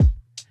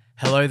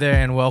Hello there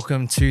and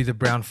welcome to the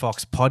Brown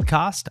Fox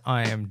podcast.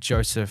 I am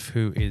Joseph,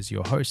 who is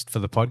your host for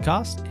the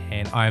podcast,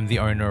 and I am the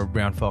owner of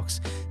Brown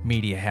Fox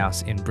Media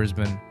House in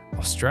Brisbane,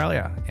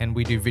 Australia, and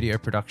we do video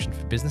production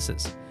for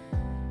businesses.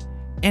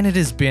 And it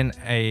has been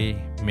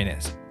a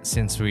minute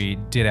since we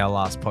did our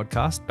last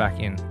podcast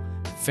back in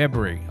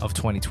February of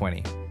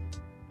 2020.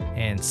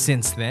 And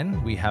since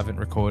then, we haven't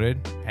recorded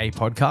a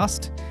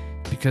podcast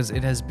because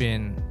it has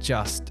been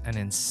just an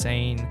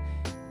insane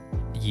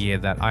year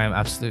that I am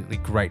absolutely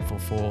grateful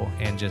for,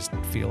 and just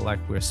feel like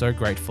we're so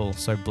grateful,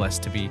 so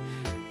blessed to be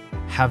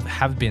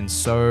have been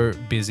so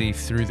busy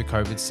through the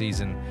COVID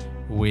season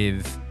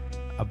with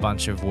a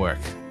bunch of work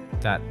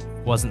that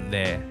wasn't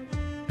there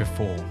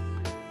before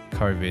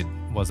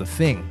COVID was a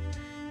thing.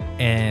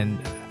 And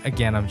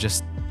again,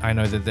 I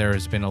know that there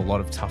has been a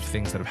lot of tough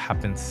things that have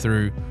happened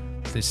through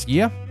this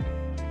year,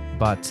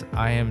 but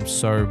I am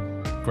so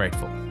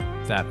grateful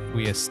that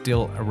we are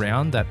still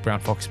around, that Brown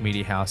Fox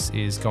Media House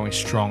is going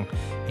strong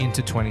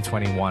into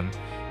 2021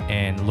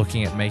 and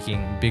looking at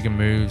making bigger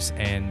moves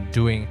and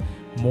doing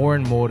more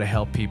and more to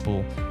help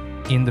people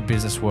in the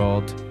business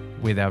world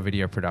with our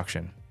video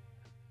production.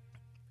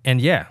 And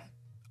yeah,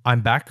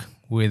 I'm back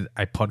with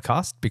a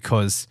podcast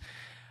because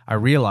I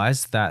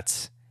realized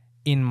that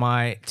in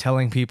my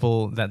telling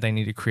people that they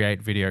need to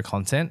create video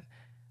content,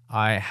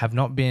 I have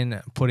not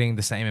been putting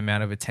the same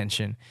amount of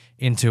attention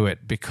into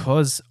it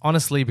because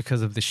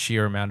of the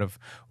sheer amount of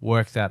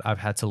work that I've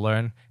had to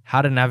learn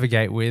how to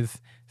navigate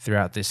with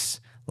throughout this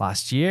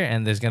last year.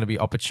 And there's going to be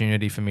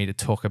opportunity for me to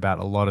talk about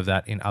a lot of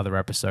that in other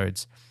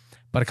episodes.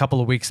 But a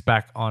couple of weeks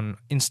back on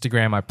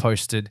Instagram, I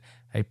posted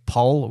a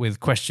poll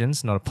with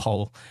questions, not a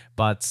poll,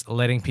 but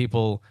letting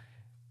people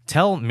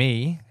tell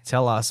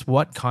us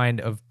what kind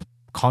of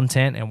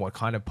content and what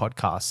kind of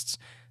podcasts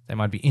they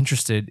might be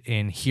interested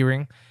in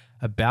hearing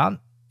about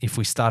if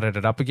we started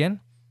it up again,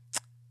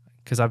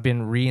 because I've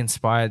been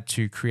re-inspired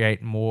to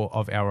create more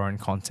of our own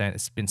content.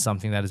 It's been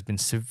something that has been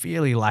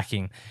severely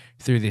lacking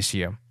through this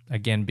year.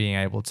 Again, being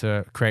able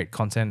to create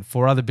content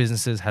for other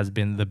businesses has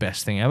been the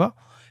best thing ever,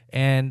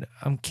 and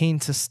I'm keen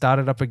to start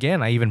it up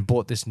again. I even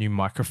bought this new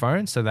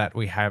microphone so that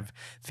we have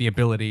the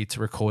ability to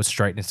record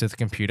straight into the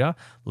computer,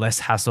 less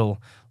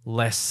hassle,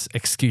 less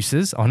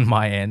excuses on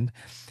my end.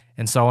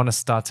 And so I want to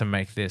start to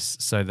make this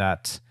so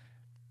that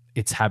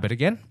it's habit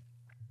again,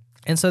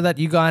 and so that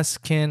you guys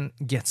can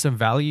get some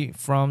value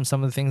from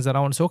some of the things that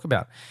I want to talk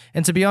about.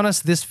 And to be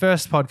honest, this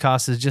first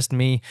podcast is just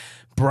me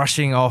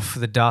brushing off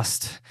the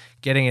dust,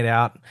 getting it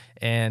out,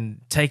 and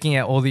taking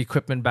out all the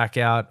equipment back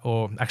out,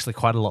 or actually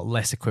quite a lot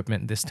less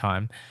equipment this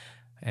time.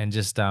 And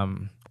just,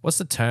 what's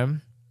the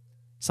term?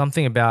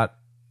 Something about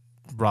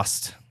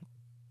rust.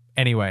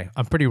 Anyway,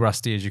 I'm pretty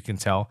rusty, as you can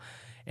tell,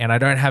 and I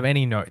don't have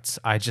any notes.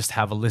 I just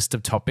have a list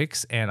of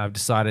topics, and I've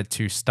decided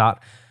to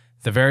start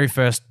the very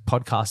first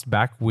podcast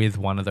back with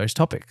one of those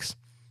topics.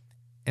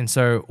 And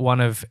so one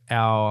of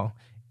our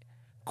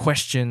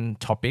question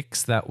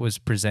topics that was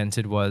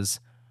presented was,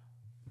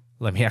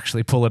 let me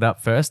actually pull it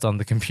up first on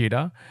the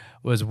computer,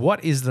 was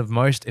what is the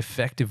most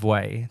effective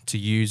way to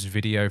use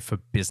video for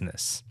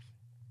business?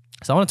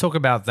 So I want to talk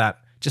about that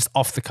just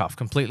off the cuff,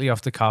 completely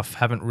off the cuff.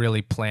 Haven't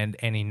really planned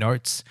any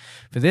notes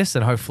for this,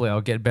 and hopefully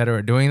I'll get better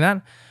at doing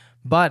that.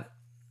 But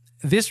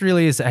this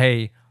really is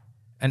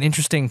an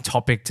interesting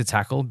topic to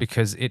tackle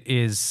because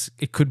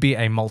it could be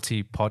a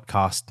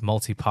multi-podcast,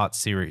 multi-part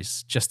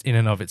series just in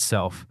and of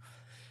itself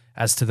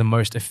as to the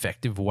most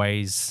effective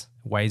ways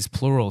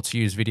plural, to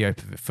use video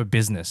for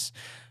business.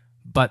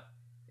 But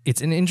it's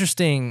an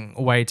interesting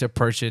way to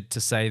approach it, to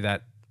say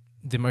that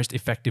the most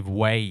effective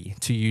way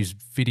to use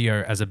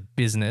video as a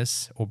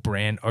business or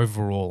brand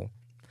overall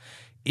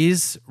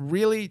is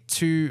really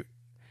to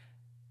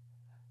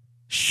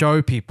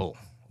show people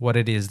what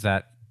it is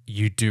that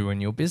you do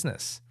in your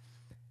business.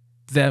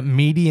 The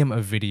medium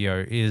of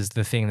video is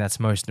the thing that's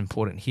most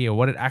important here.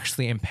 What it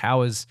actually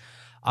empowers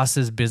us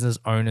as business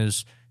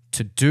owners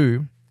to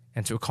do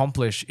and to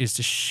accomplish is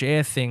to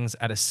share things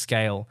at a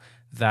scale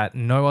that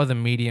no other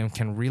medium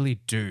can really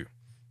do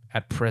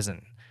at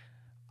present.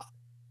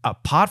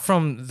 Apart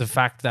from the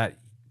fact that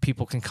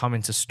people can come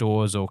into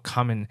stores or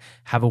come and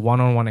have a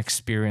one-on-one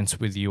experience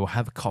with you or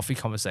have a coffee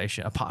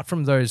conversation, apart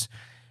from those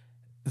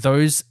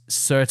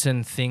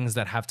certain things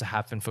that have to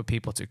happen for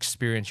people to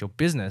experience your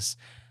business,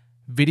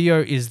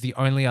 video is the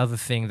only other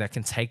thing that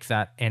can take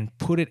that and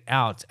put it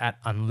out at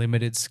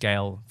unlimited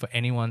scale for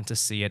anyone to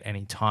see at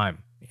any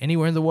time,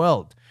 anywhere in the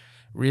world,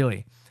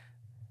 really.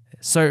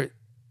 So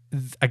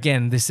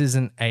again, this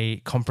isn't a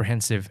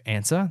comprehensive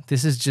answer.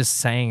 This is just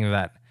saying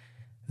that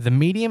the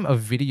medium of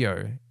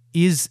video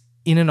is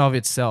in and of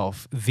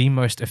itself the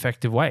most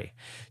effective way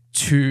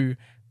to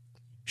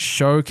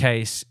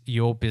showcase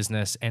your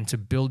business and to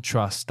build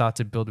trust, start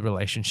to build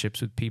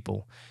relationships with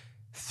people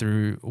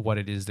through what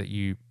it is that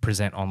you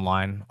present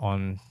online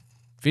on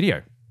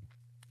video.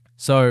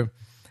 So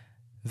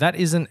that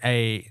isn't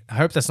I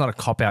hope that's not a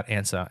cop-out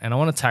answer, and I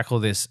want to tackle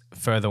this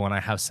further when I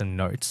have some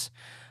notes.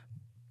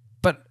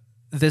 But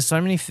there's so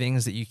many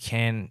things that you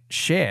can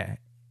share.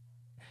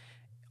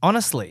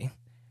 Honestly,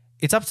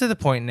 it's up to the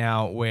point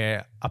now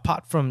where,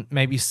 apart from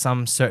maybe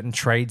some certain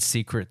trade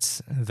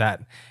secrets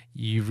that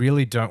you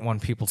really don't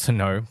want people to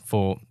know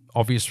for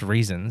obvious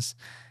reasons,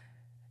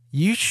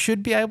 you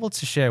should be able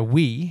to share,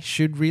 we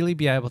should really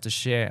be able to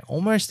share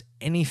almost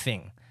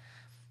anything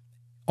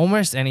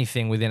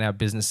within our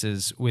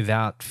businesses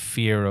without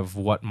fear of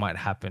what might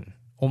happen.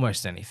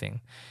 Almost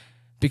anything.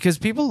 Because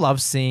people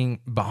love seeing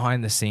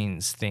behind the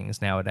scenes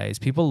things nowadays.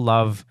 People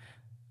love,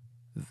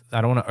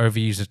 I don't want to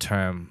overuse the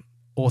term,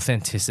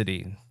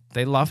 authenticity.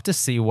 They love to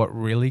see what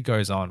really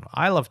goes on.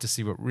 I love to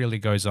see what really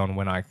goes on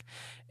when I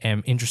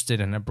am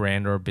interested in a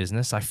brand or a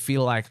business. I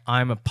feel like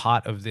I'm a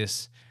part of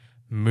this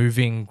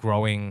moving,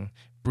 growing,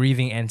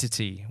 breathing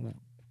entity,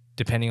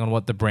 depending on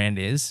what the brand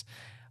is.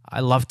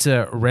 I love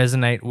to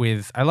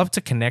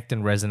connect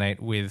and resonate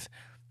with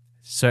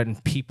certain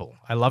people.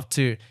 I love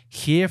to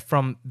hear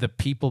from the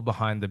people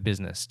behind the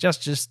business. That's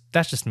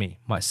just me,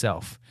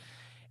 myself.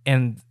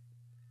 And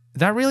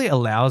that really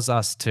allows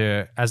us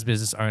to, as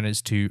business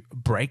owners, to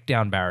break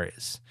down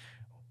barriers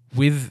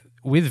with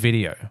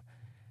video,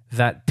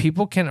 that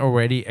people can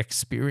already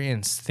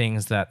experience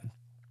things that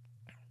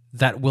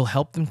will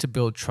help them to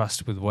build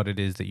trust with what it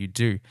is that you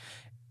do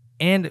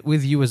and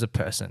with you as a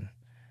person.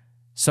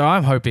 So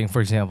I'm hoping,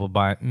 for example,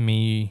 by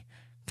me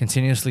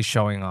continuously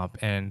showing up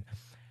and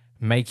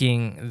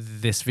making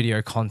this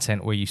video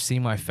content where you see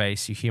my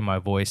face, you hear my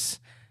voice,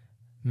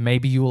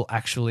 maybe you will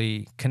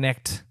actually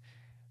connect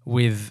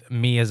with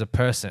me as a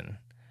person,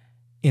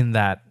 in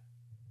that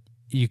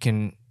you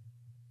can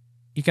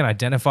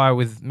identify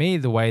with me,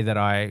 the way that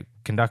I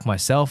conduct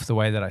myself, the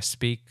way that I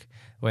speak,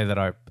 the way that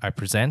I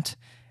present.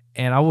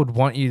 And I would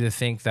want you to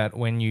think that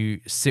when you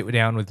sit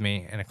down with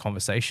me in a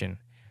conversation,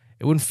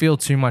 it wouldn't feel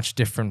too much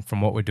different from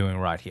what we're doing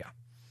right here.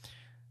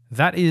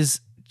 That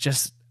is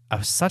just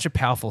such a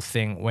powerful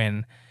thing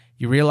when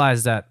you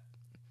realize that,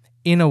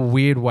 in a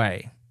weird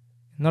way,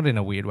 not in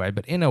a weird way,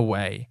 but in a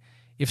way,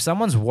 if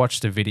someone's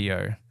watched a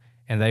video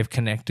and they've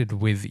connected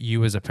with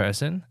you as a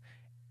person,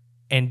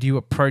 and you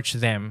approach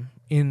them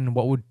in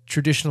what would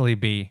traditionally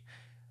be,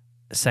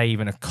 say,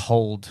 even a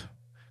cold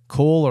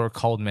call or a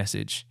cold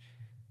message,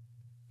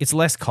 it's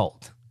less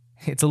cold.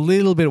 It's a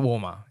little bit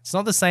warmer. It's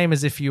not the same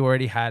as if you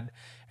already had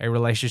a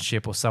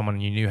relationship or someone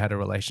you knew had a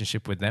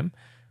relationship with them,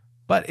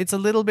 but it's a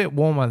little bit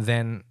warmer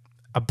than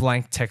a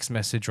blank text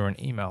message or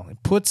an email.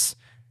 It puts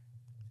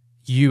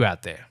you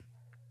out there.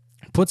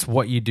 It puts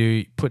what you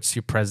do, puts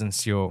your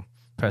presence, your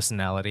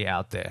personality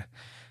out there.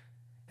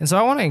 And so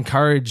I want to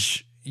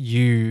encourage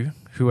you,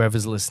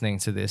 whoever's listening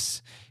to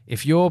this,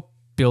 if you're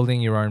building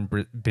your own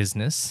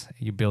business,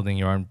 you're building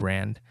your own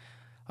brand,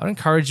 I'd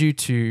encourage you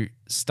to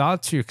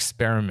start to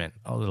experiment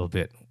a little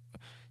bit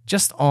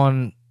just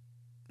on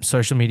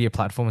social media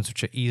platforms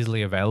which are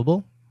easily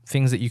available,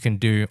 things that you can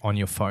do on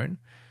your phone,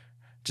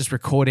 just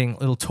recording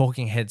little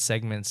talking head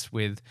segments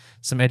with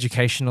some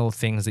educational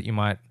things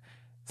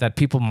that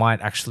people might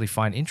actually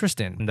find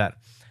interest in, that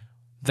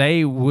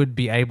they would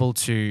be able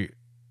to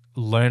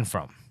learn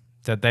from,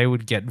 that they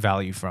would get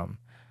value from,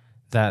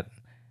 that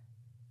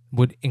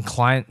would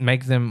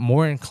make them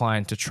more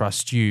inclined to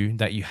trust you,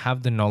 that you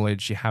have the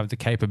knowledge, you have the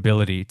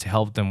capability to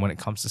help them when it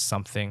comes to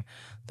something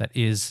that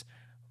is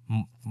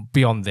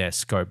beyond their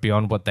scope,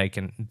 beyond what they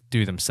can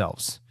do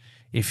themselves.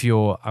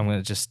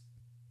 This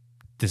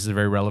is a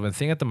very relevant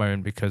thing at the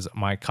moment because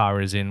my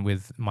car is in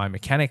with my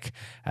mechanic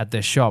at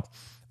their shop.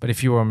 But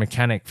if you were a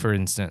mechanic, for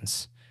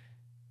instance,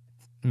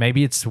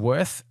 maybe it's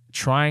worth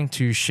trying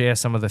to share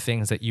some of the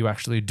things that you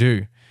actually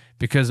do,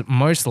 because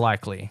most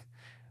likely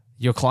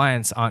your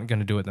clients aren't going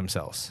to do it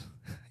themselves.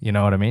 You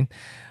know what I mean?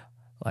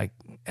 Like,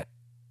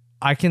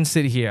 I can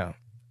sit here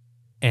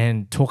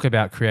and talk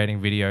about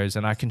creating videos,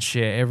 and I can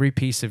share every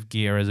piece of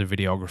gear as a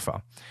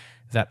videographer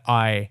that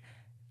I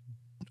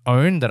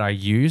own, that I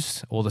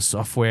use, all the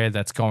software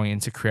that's going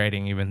into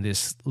creating even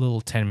this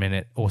little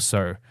 10-minute or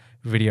so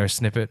video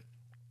snippet.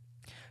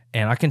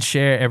 And I can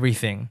share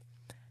everything,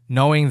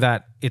 knowing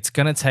that it's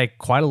going to take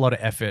quite a lot of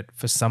effort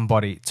for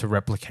somebody to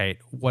replicate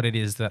what it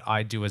is that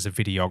I do as a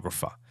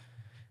videographer.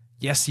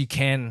 Yes, you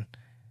can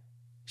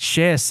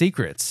share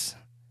secrets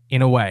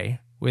in a way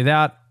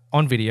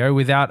on video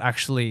without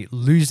actually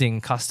losing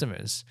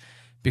customers,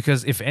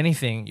 because if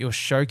anything, you're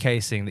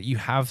showcasing that you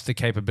have the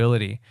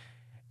capability,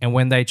 and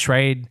when they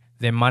trade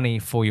their money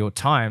for your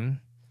time,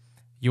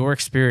 your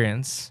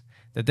experience,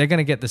 that they're going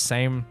to get the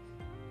same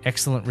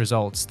excellent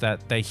results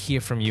that they hear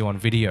from you on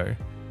video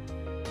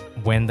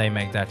when they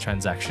make that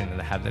transaction and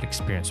they have that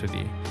experience with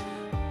you.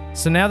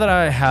 So now that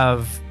I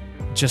have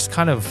just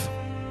kind of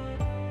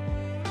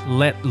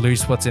let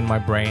loose what's in my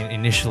brain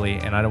initially,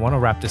 and I don't want to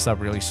wrap this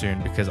up really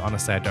soon because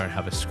honestly I don't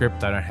have a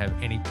script, I don't have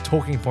any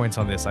talking points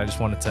on this. I just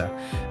wanted to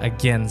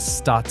again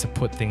start to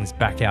put things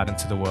back out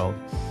into the world.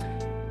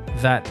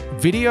 That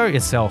video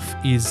itself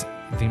is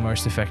the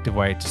most effective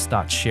way to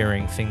start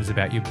sharing things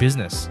about your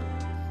business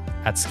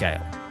at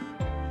scale.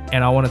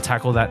 And I want to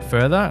tackle that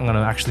further. I'm going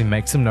to actually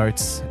make some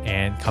notes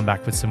and come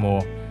back with some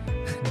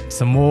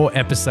more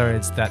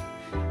episodes that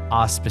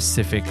are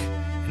specific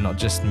and not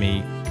just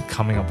me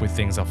coming up with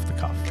things off the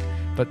cuff.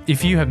 But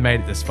if you have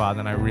made it this far,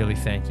 then I really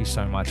thank you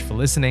so much for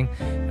listening.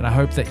 And I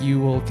hope that you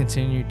will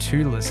continue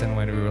to listen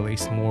when we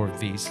release more of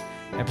these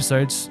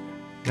episodes,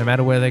 no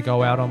matter where they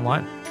go out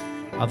online.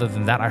 Other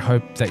than that, I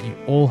hope that you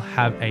all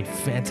have a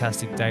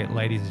fantastic day,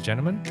 ladies and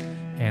gentlemen.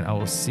 And I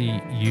will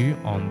see you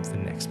on the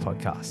next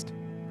podcast.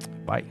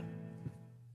 Bye.